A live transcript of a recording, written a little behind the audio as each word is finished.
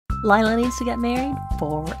Lila needs to get married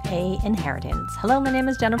for a inheritance. Hello, my name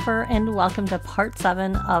is Jennifer, and welcome to part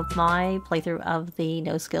 7 of my playthrough of the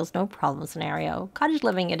No Skills, No Problem scenario, Cottage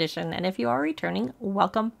Living Edition. And if you are returning,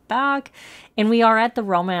 welcome back. And we are at the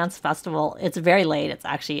Romance Festival. It's very late. It's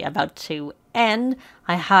actually about to end.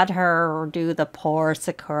 I had her do the Pour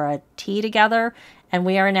Sakura tea together, and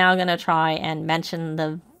we are now going to try and mention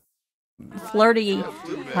the flirty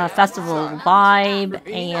festival vibe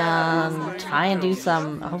and try and do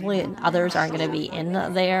some, hopefully others aren't going to be in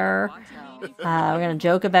there. We're going to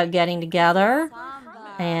joke about getting together,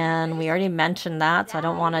 and we already mentioned that, so I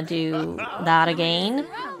don't want to do that again.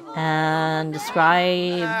 And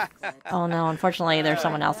describe, oh no, unfortunately there's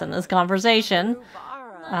someone else in this conversation.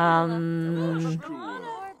 Can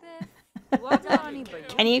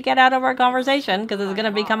you get out of our conversation, because it's going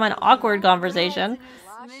to become an awkward conversation.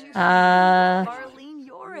 And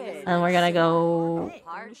we're gonna go,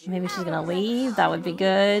 maybe she's gonna leave, that would be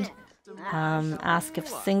good. Ask if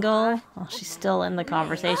single. Well, she's still in the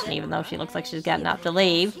conversation even though she looks like she's getting up to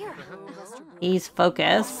leave. He's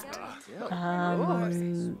focused.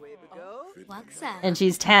 And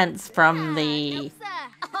she's tense from this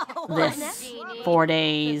 4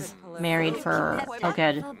 days married for, oh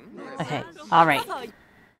good. Okay, alright.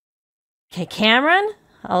 Okay, Cameron?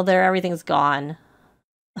 Oh, there, everything's gone.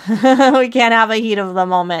 We can't have a heat of the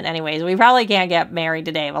moment anyways. We probably can't get married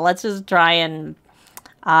today, but let's just try and,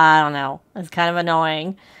 I don't know. It's kind of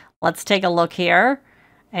annoying. Let's take a look here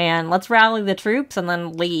and let's rally the troops and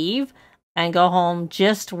then leave and go home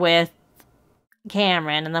just with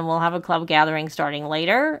Cameron, and then we'll have a club gathering starting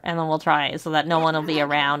later, and then we'll try so that no one will be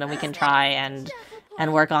around and we can try and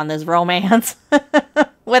work on this romance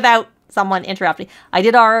without someone interrupting. I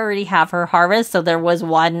did already have her harvest, so there was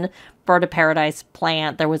one bird of paradise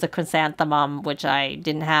plant, there was a chrysanthemum which I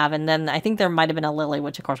didn't have, and then I think there might have been a lily,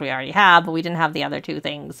 which of course we already have, but we didn't have the other two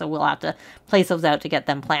things, so we'll have to place those out to get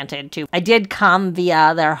them planted too. I did come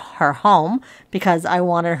via her home because I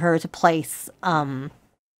wanted her to place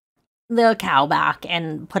the cow back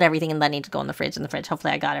and put everything in that needs to go in the fridge.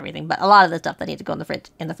 Hopefully I got everything, but a lot of the stuff that needs to go in the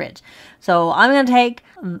fridge. So I'm going to take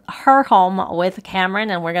her home with Cameron,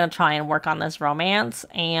 and we're going to try and work on this romance.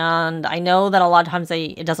 And I know that a lot of times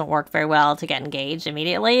it doesn't work very well to get engaged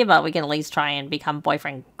immediately, but we can at least try and become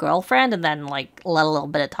boyfriend, girlfriend, and then like let a little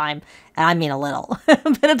bit of time, and I mean a little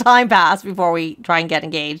bit of time pass before we try and get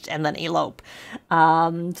engaged and then elope.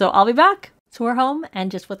 So I'll be back. So we're home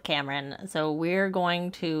and just with Cameron. So we're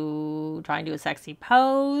going to try and do a sexy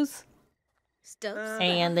pose.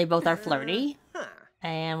 And they both are flirty.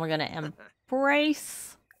 And we're going to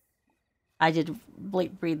embrace. I did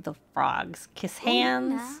breathe the frogs. Kiss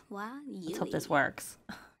hands. Let's hope this works.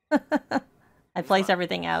 I placed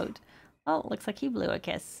everything out. Oh, looks like he blew a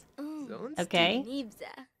kiss. Okay.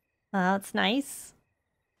 That's nice.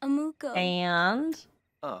 And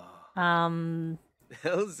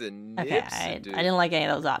okay, I didn't like any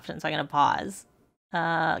of those options, so I'm going to pause.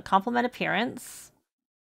 Compliment appearance.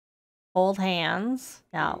 Hold hands.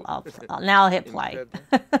 Now I'll hit play.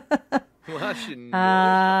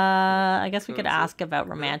 I guess we could ask about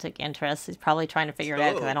romantic interests. He's probably trying to figure it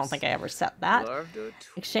out because I don't think I ever set that.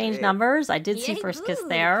 Exchange numbers. I did see first kiss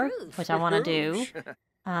there, which I want to do.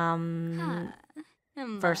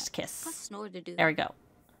 First kiss. There we go.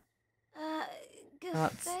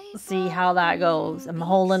 Let's see how that goes. I'm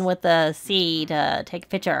holding with the C to take a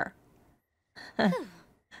picture. And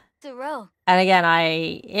again,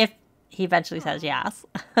 if he eventually says yes,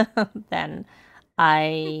 then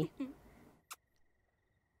okay,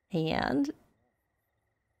 you're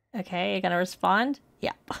gonna respond?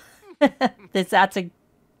 Yep. That's a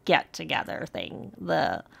get together thing,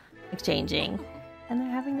 the exchanging. And they're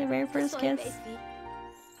having their very first kiss.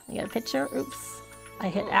 I got a picture. Oops. I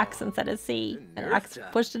hit X instead of C, and X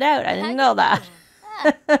pushed it out. I didn't know that.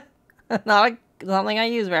 Not something I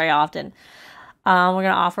use very often. We're going to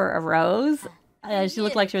offer a rose. She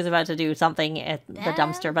looked like she was about to do something at the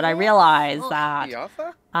dumpster, but I realized that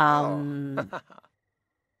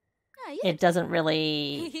it doesn't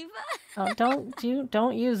really... Oh, don't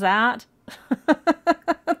use that.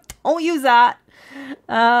 Don't use that.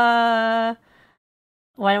 Why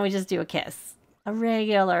don't we just do a kiss? A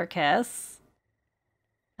regular kiss.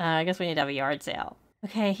 I guess we need to have a yard sale.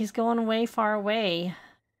 Okay, he's going way far away.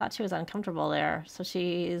 Thought she was uncomfortable there, so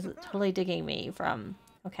she's totally digging me from...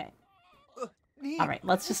 Okay. Alright,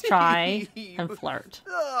 let's just try and flirt.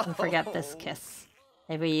 And forget this kiss.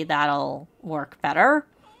 Maybe that'll work better.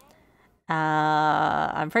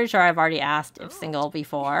 I'm pretty sure I've already asked if single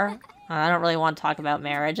before. I don't really want to talk about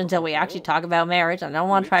marriage until we actually talk about marriage. I don't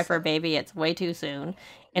want to try for a baby. It's way too soon.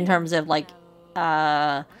 In terms of, like,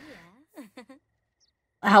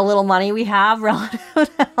 how little money we have relative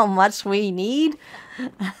to how much we need.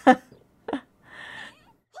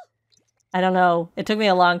 I don't know. It took me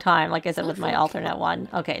a long time, like I said, with my alternate one.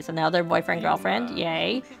 Okay, so now they're boyfriend, girlfriend.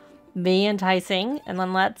 Yay. Be enticing. And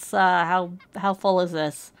then let's, how full is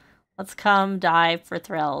this? Let's come dive for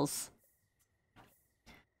thrills.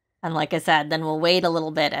 And like I said, then we'll wait a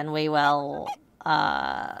little bit and we will,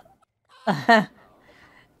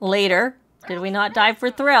 later. Did we not dive for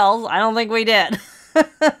thrills? I don't think we did.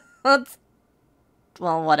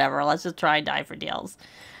 Well, whatever. Let's just try dive for deals.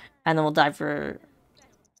 And then we'll dive for...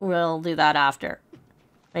 We'll do that after.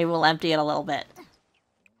 Maybe we'll empty it a little bit.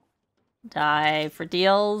 Dive for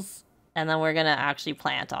deals. And then we're going to actually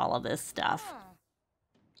plant all of this stuff.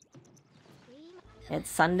 It's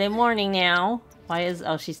Sunday morning now. Why is...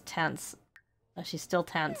 Oh, she's tense. Oh, she's still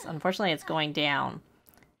tense. Unfortunately, it's going down.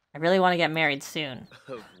 I really want to get married soon.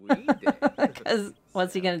 Because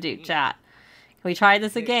what's he going to do? Chat. Can we try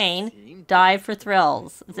this again? Dive for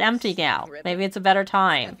thrills. It's empty now. Maybe it's a better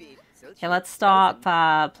time. Okay, let's stop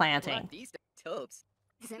planting.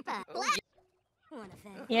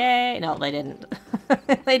 Yay! No, they didn't.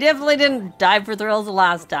 They definitely didn't dive for thrills the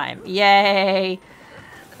last time. Yay!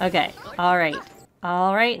 Okay, alright.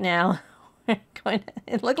 Alright now.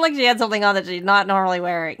 It looked like she had something on that she's not normally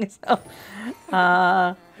wearing, so...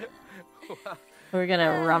 we're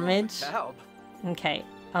gonna rummage. Okay.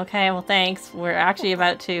 Okay, well thanks. We're actually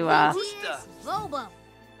about to,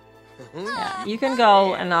 yeah, you can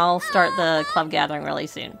go and I'll start the club gathering really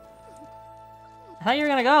soon. I thought you were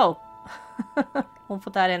gonna go. We'll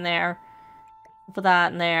put that in there. We'll put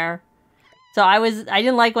that in there. So I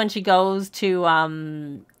didn't like when she goes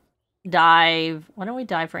to, dive. Why don't we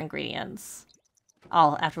dive for ingredients?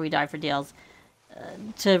 Oh, after we dive for deals.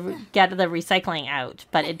 To get the recycling out,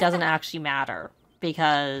 but it doesn't actually matter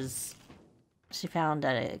because she found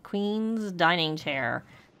a queen's dining chair.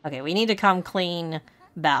 Okay, we need to come clean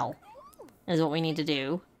Belle is what we need to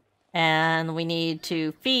do. And we need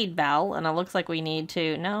to feed Belle, and it looks like we need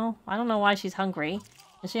to... No, I don't know why she's hungry.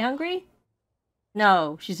 Is she hungry?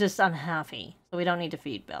 No, she's just unhappy. So we don't need to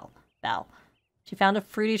feed Belle. She found a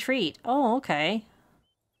fruity treat. Oh, okay.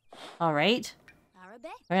 Alright.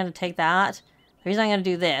 We're gonna take that. The reason I'm going to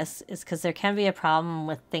do this is because there can be a problem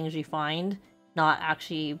with things you find not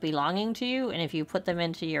actually belonging to you, and if you put them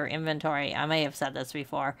into your inventory, I may have said this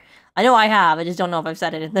before. I know I have, I just don't know if I've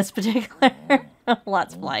said it in this particular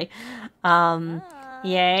Let's Play.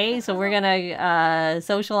 Yay, so we're going to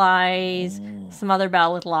socialize, smother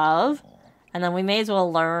Belle with love, and then we may as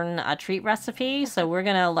well learn a treat recipe, so we're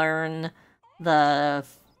going to learn the...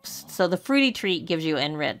 So the fruity treat gives you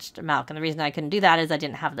enriched milk, and the reason I couldn't do that is I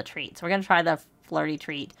didn't have the treat. So we're going to try the flirty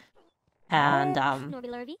treat, and then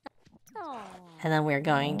we're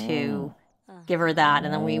going to give her that,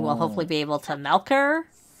 and then we will hopefully be able to milk her.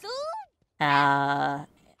 I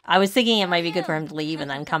was thinking it might be good for him to leave and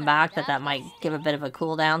then come back, that might give a bit of a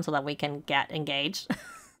cool down so that we can get engaged.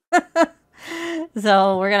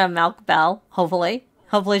 So we're going to milk Belle, hopefully.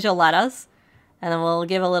 Hopefully she'll let us. And then we'll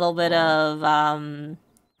give a little bit of...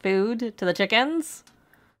 food to the chickens.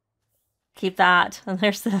 Keep that. And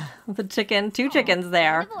there's the chicken. 2 chickens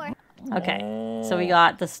there. Okay. So we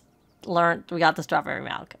got this we got the strawberry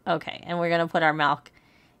milk. Okay. And we're gonna put our milk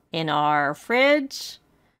in our fridge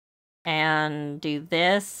and do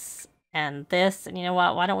this and this. And you know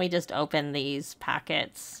what? Why don't we just open these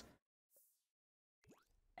packets?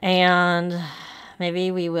 And maybe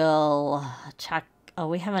we will check. Oh,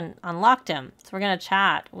 we haven't unlocked him. So we're gonna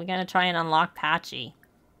chat. We're gonna try and unlock Patchy.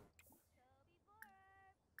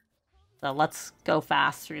 So let's go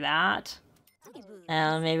fast through that.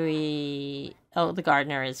 And maybe we... Oh, the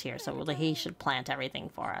gardener is here, so he should plant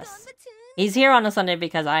everything for us. He's here on a Sunday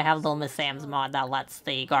because I have Little Miss Sam's mod that lets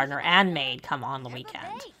the gardener and maid come on the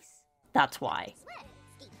weekend. That's why.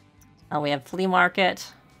 Oh, we have flea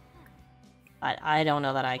market. But I don't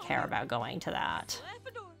know that I care about going to that.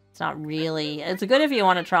 It's not really... It's good if you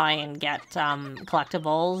want to try and get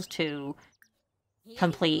collectibles to...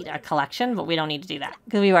 complete a collection, but we don't need to do that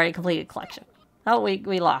because we've already completed collection. Oh, we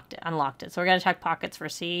unlocked it. So we're going to check pockets for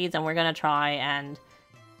seeds, and we're going to try and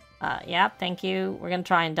yeah, thank you. We're going to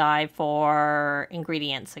try and dive for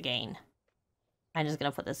ingredients again. I'm just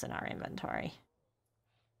going to put this in our inventory.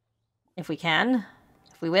 If we can.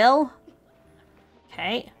 If we will.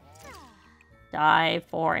 Okay. Dive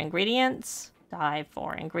for ingredients. Dive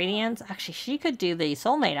for ingredients. Actually, she could do the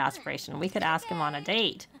soulmate aspiration. We could ask him on a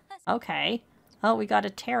date. Okay. Oh, we got a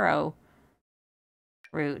taro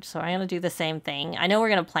root, so I'm going to do the same thing. I know we're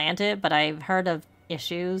going to plant it, but I've heard of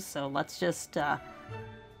issues, so let's just,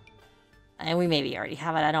 and we maybe already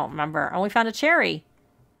have it, I don't remember. Oh, we found a cherry.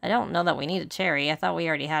 I don't know that we need a cherry. I thought we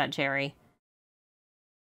already had a cherry.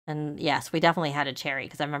 And yes, we definitely had a cherry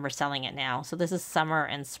because I remember selling it now. So this is summer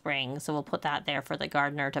and spring. So we'll put that there for the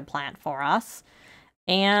gardener to plant for us.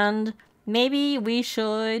 And maybe we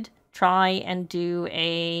should try and do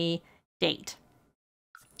a date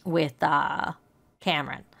with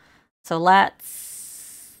Cameron. So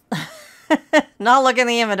let's not look in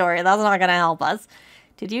the inventory. That's not going to help us.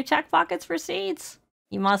 Did you check pockets for seeds?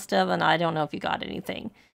 You must have, and I don't know if you got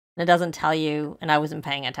anything. It doesn't tell you, and I wasn't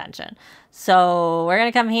paying attention. So we're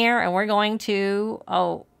going to come here, and we're going to,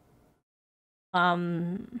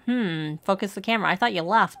 focus the camera. I thought you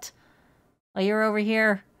left. Oh, you're over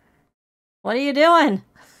here. What are you doing?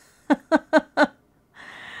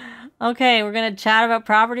 Okay, we're going to chat about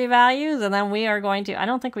property values, and then we are going to... I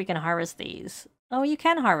don't think we can harvest these. Oh, you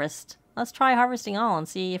can harvest. Let's try harvesting all and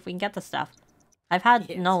see if we can get the stuff. I've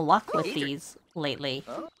had no luck with these lately.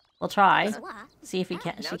 We'll try. See if we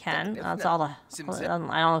can. She can. That's all the... I don't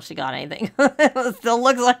know if she got anything. It still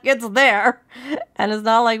looks like it's there. And it's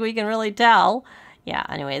not like we can really tell. Yeah,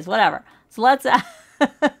 anyways, whatever. So let's...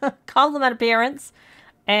 compliment appearance.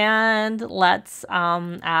 And let's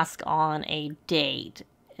ask on a date.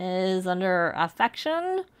 Is under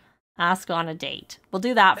affection, ask on a date. We'll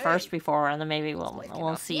do that first before, and then maybe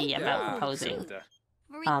we'll see about proposing.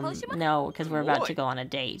 No, because we're about to go on a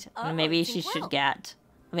date. And maybe she should get...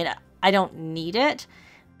 I mean, I don't need it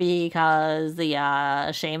because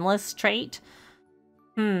the shameless trait.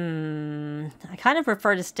 I kind of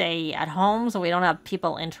prefer to stay at home so we don't have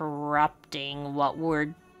people interrupting what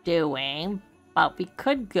we're doing. But we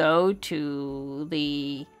could go to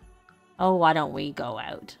the... Oh, why don't we go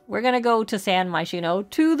out? We're going to go to San Myshuno,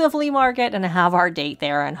 to the flea market, and have our date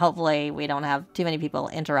there. And hopefully we don't have too many people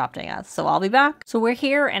interrupting us. So I'll be back. So we're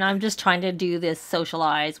here, and I'm just trying to do this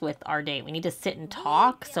socialize with our date. We need to sit and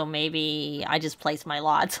talk. So maybe I just placed my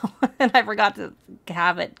lot, and I forgot to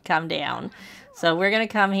have it come down. So we're going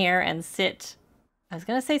to come here and sit. I was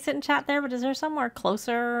going to say sit and chat there, but is there somewhere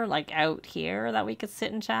closer, like out here, that we could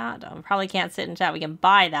sit and chat? We probably can't sit and chat. We can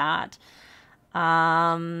buy that.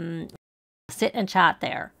 Sit and chat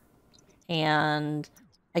there. And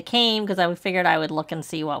I came because I figured I would look and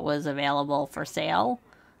see what was available for sale.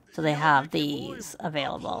 So they have these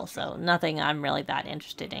available. So nothing I'm really that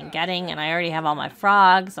interested in getting. And I already have all my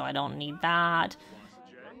frogs, so I don't need that.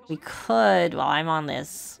 We could, while I'm on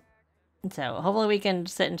this. So hopefully we can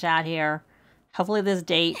sit and chat here. Hopefully this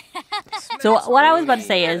date. So what I was about to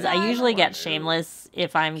say is I usually get shameless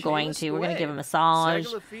if I'm going to. We're going to give a massage.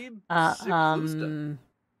 I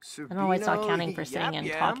don't know why it's not counting for sitting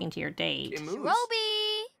and talking to your date.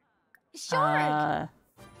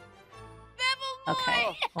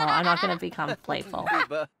 Okay, well, I'm not going to become playful.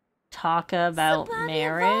 Talk about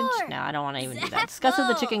marriage? No, I don't want to even do that. Discuss if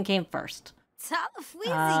the chicken came first.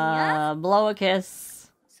 Blow a kiss.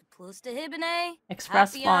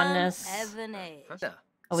 Express fondness.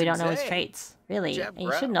 Oh, we don't know his traits. Really?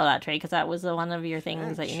 You should know that trait because that was one of your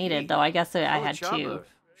things that you needed. Though I guess I had two.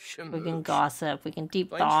 We can gossip. We can deep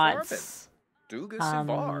thoughts.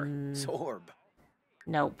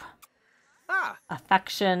 Nope.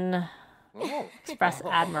 Affection. Express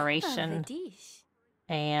admiration.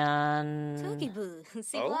 And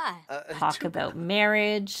talk about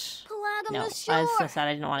marriage. No, I just said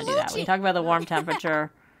I didn't want to do that. We can talk about the warm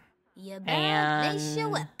temperature. And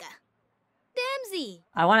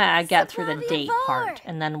I want to get through the date part,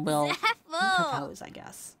 and then we'll propose, I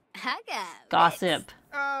guess. Gossip.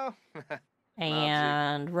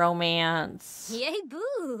 And romance.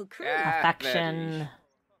 Affection.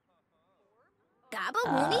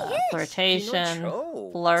 Flirtation.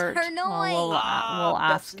 Flirt. We'll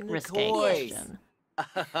ask risque question.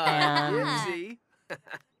 And...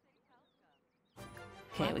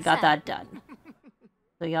 Okay, we got that done.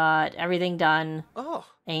 We got everything done.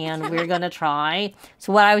 And we're going to try.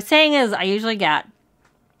 So what I was saying is I usually get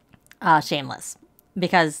shameless.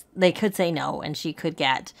 Because they could say no and she could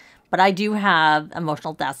get... But I do have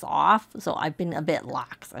emotional deaths off. So I've been a bit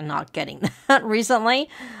lax and not getting that recently.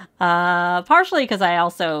 Partially because I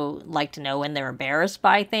also like to know when they're embarrassed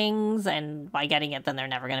by things. And by getting it, then they're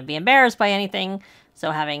never going to be embarrassed by anything.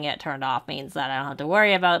 So having it turned off means that I don't have to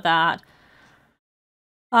worry about that.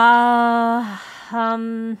 And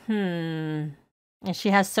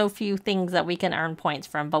she has so few things that we can earn points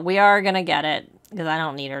from. But we are going to get it. Because I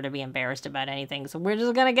don't need her to be embarrassed about anything. So we're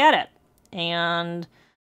just going to get it. And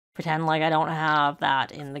pretend like I don't have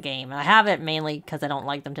that in the game. And I have it mainly because I don't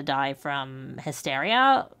like them to die from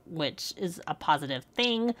hysteria. Which is a positive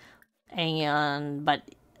thing. But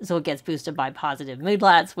so it gets boosted by positive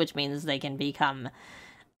moodlets. Which means they can become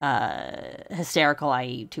hysterical,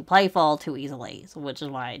 i.e. too playful, too easily, so, which is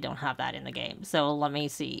why I don't have that in the game. So let me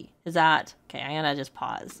see. Is that... Okay, I'm gonna just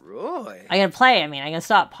pause. Roy. I'm gonna play, I mean, I'm gonna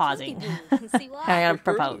stop pausing. I'm gonna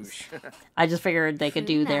propose. I just figured they could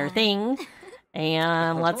do their thing.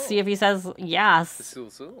 And let's see if he says yes.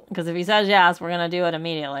 Because if he says yes, we're gonna do it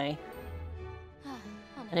immediately.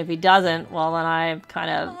 And if he doesn't, well then I kind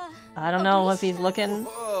of... I don't know if he's looking...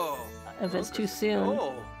 If it's too soon.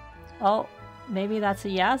 Oh, maybe that's a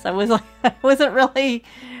yes? I was like... I wasn't really...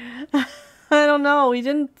 I don't know, he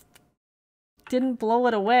didn't blow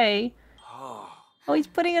it away. Oh, he's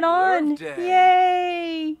putting it on!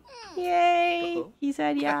 Yay! Yay! He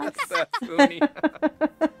said yes.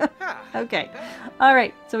 Okay.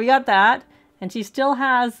 Alright, so we got that. And she still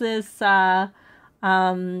has this 3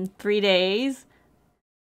 days.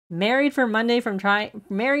 Married for money from trying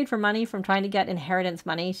to get inheritance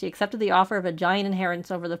money. She accepted the offer of a giant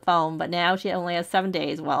inheritance over the phone, but now she only has 7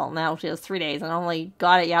 days. Well, now she has 3 days and only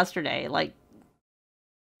got it yesterday. Like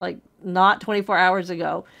not 24 hours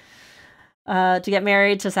ago. To get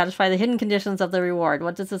married to satisfy the hidden conditions of the reward.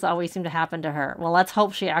 What does this always seem to happen to her? Well, let's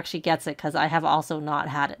hope she actually gets it, because I have also not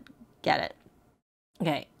had it get it.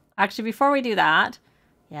 Okay. Actually, before we do that,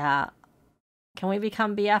 yeah. Can we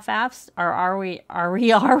become BFFs? Or are we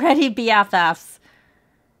already BFFs?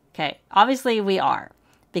 Okay. Obviously, we are.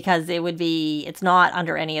 Because it's not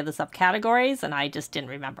under any of the subcategories, and I just didn't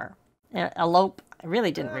remember. Elope, I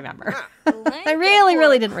really didn't remember. I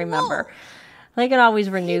really didn't remember. They can always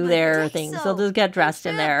renew their things. They'll just get dressed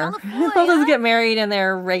in their... They'll just get married in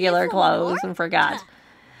their regular clothes and forgot.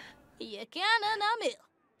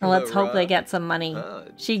 Let's hope they get some money.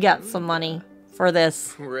 She gets some money for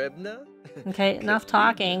this. Okay, enough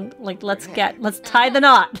talking. Like, let's tie the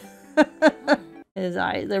knot. His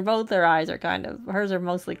eyes, their eyes are kind of... Hers are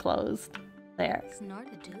mostly closed. There.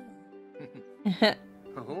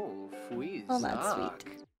 Oh, that's sweet.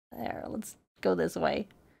 There, let's go this way.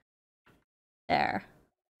 There.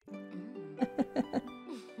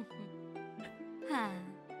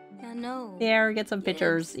 There, get some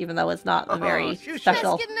pictures, even though it's not a very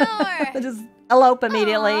special. Just elope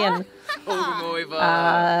immediately and...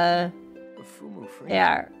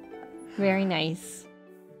 yeah. Very nice.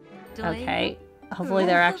 Okay. Hopefully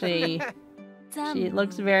they're actually... She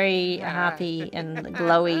looks very happy and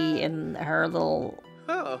glowy in her little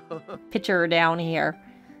picture down here.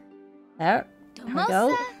 There we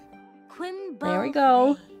go. There we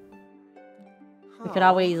go. We could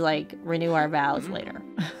always, like, renew our vows later.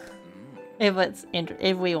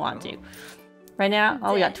 if we want to. Right now,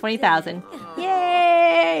 oh, we got 20,000.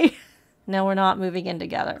 Yay! No, we're not moving in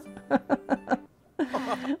together.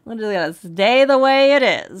 We're just gonna stay the way it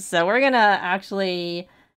is. So we're gonna actually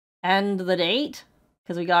end the date,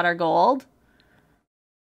 because we got our gold.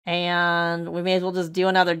 And we may as well just do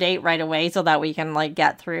another date right away so that we can, like,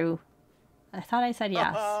 get through... I thought I said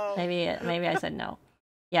yes. Maybe I said no.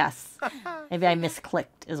 Yes. Maybe I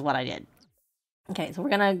misclicked is what I did. Okay, so we're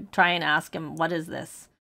going to try and ask him, what is this?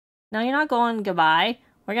 No, you're not going goodbye.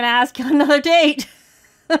 We're going to ask him another date.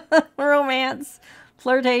 Romance.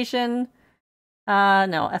 Flirtation.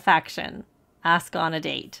 No, affection. Ask on a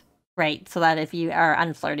date. Right, so that if you are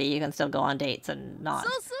unflirty, you can still go on dates and not.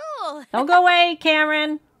 Don't go away,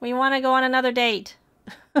 Cameron. We want to go on another date.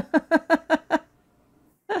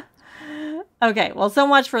 Okay, well, so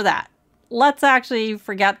much for that. Let's actually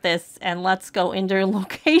forget this and let's go into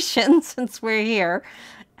location since we're here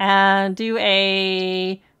and do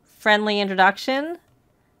a friendly introduction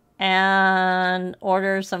and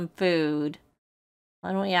order some food.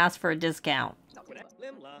 Why don't we ask for a discount?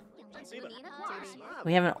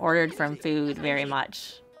 We haven't ordered from food very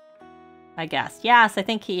much, I guess. Yes, I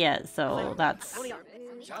think he is, so that's...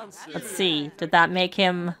 Let's see, did that make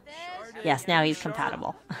him... Yes, now he's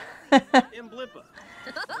compatible.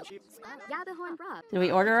 Did we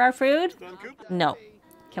order our food? No.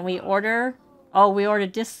 Can we order? Oh, we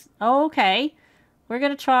ordered this. Oh, okay. We're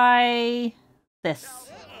gonna try this.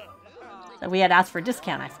 So we had asked for a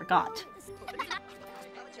discount, I forgot.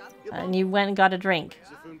 And you went and got a drink.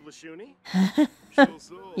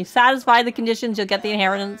 You satisfy the conditions, you'll get the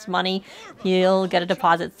inheritance money. You'll get a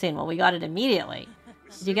deposit soon. Well, we got it immediately.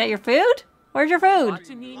 Did you get your food? Where's your food?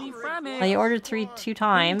 Oh, you ordered two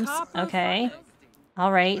times. Okay.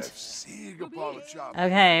 All right.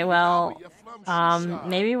 Okay, well,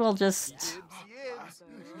 maybe we'll just...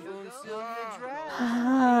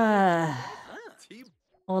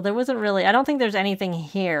 Well, there wasn't really... I don't think there's anything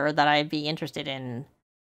here that I'd be interested in.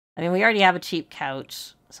 I mean, we already have a cheap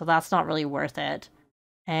couch, so that's not really worth it.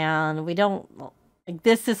 And we don't... Like,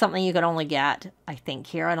 this is something you could only get, I think,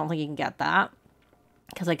 here. I don't think you can get that.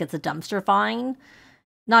 Because, like, it's a dumpster find.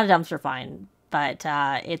 not a dumpster find, but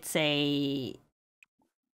it's a,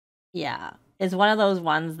 yeah, it's one of those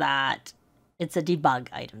ones that it's a debug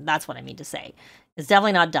item. That's what I mean to say. It's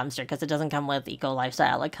definitely not dumpster because it doesn't come with Eco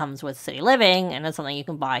Lifestyle. It comes with City Living, and it's something you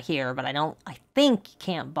can buy here, but I think you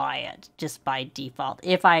can't buy it just by default,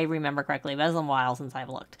 if I remember correctly. But it's been a while since I've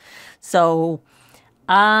looked. So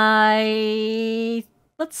let's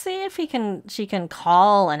see if she can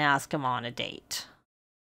call and ask him on a date.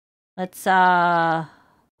 Let's,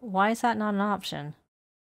 why is that not an option?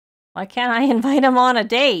 Why can't I invite him on a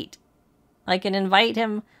date? I can invite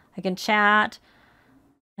him, I can chat,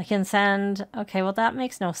 I can send, okay, well that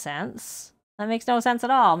makes no sense. That makes no sense at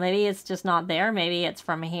all. Maybe it's just not there, maybe it's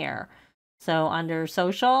from here. So under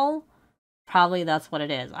social, probably that's what it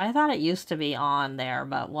is. I thought it used to be on there,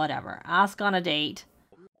 but whatever. Ask on a date.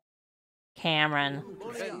 Cameron,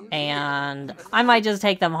 and I might just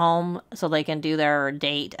take them home so they can do their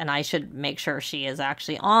date, and I should make sure she is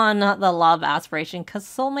actually on the love aspiration, because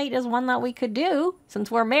soulmate is one that we could do since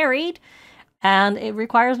we're married, and it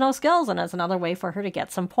requires no skills, and it's another way for her to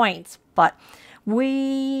get some points. But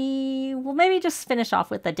we will maybe just finish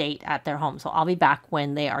off with the date at their home, so I'll be back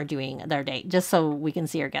when they are doing their date, just so we can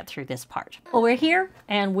see her get through this part. Well, we're here,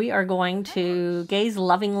 and we are going to gaze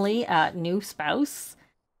lovingly at new spouse.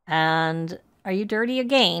 And are you dirty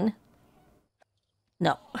again?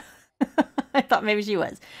 No. I thought maybe she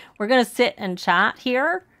was. We're going to sit and chat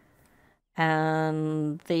here.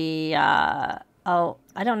 And the, oh,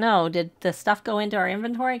 I don't know. Did the stuff go into our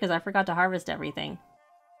inventory? Because I forgot to harvest everything.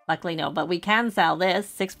 Luckily, no. But we can sell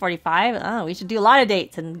this. $6.45. Oh, we should do a lot of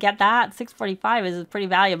dates and get that. $6.45 is pretty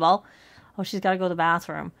valuable. Oh, she's got to go to the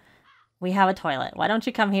bathroom. We have a toilet. Why don't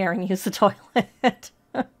you come here and use the toilet?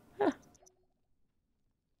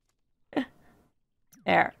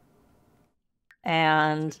 There.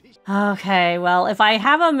 And okay, well, if I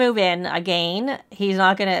have him move in again, he's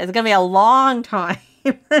not gonna, it's gonna be a long time.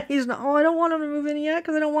 He's not, oh, I don't want him to move in yet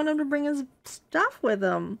because I don't want him to bring his stuff with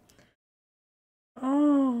him.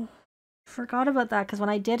 Oh, forgot about that, because when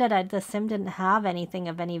I did it, the sim didn't have anything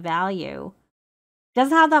of any value. It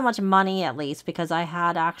doesn't have that much money, at least, because I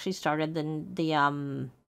had actually started the oh,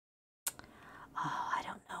 I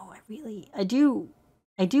don't know,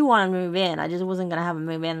 I do want to move in. I just wasn't going to have him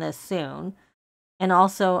move in this soon. And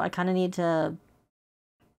also, I kind of need to...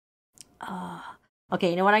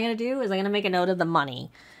 okay, you know what I'm going to do? Is I'm going to make a note of the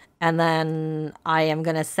money. And then I am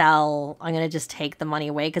going to sell... I'm going to just take the money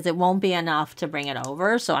away because it won't be enough to bring it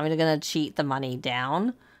over. So I'm going to cheat the money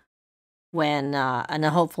down. When... and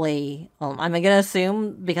hopefully... Well, I'm going to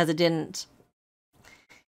assume because it didn't...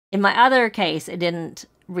 In my other case, it didn't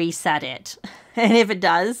reset it. And if it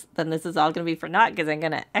does, then this is all going to be for naught because I'm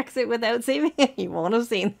going to exit without saving it. You won't have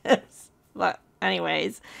seen this. But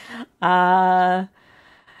anyways. So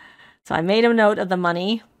I made a note of the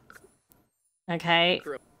money. Okay.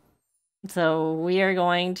 So we are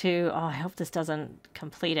going to... Oh, I hope this doesn't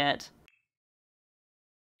complete it.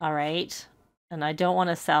 All right. And I don't want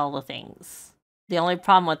to sell the things. The only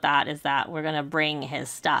problem with that is that we're going to bring his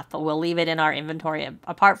stuff, but we'll leave it in our inventory.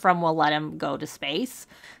 Apart from, we'll let him go to space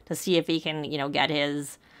to see if he can, you know, get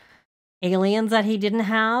his aliens that he didn't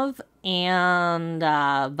have. And,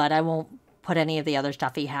 but I won't put any of the other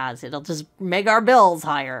stuff he has. It'll just make our bills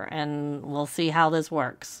higher, and we'll see how this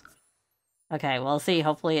works. Okay, we'll see.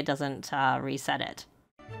 Hopefully it doesn't reset it.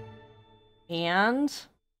 And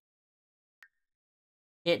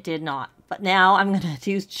it did not. But now I'm going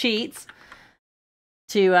to use cheats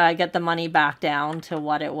to get the money back down to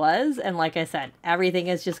what it was. And like I said, everything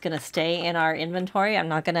is just going to stay in our inventory. I'm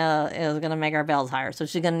not going to, it's going to make our bills higher. So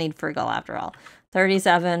she's going to need frugal after all.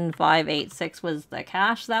 37,586 was the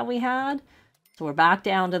cash that we had. So we're back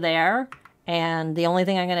down to there. And the only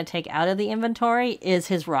thing I'm going to take out of the inventory is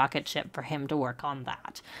his rocket ship for him to work on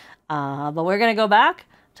that. But we're going to go back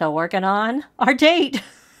to working on our date.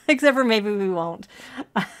 Except for maybe we won't.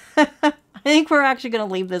 I think we're actually going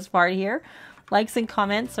to leave this part here. Likes and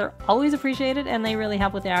comments are always appreciated, and they really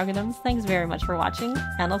help with the algorithms. Thanks very much for watching,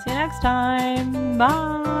 and I'll see you next time.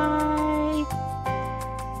 Bye!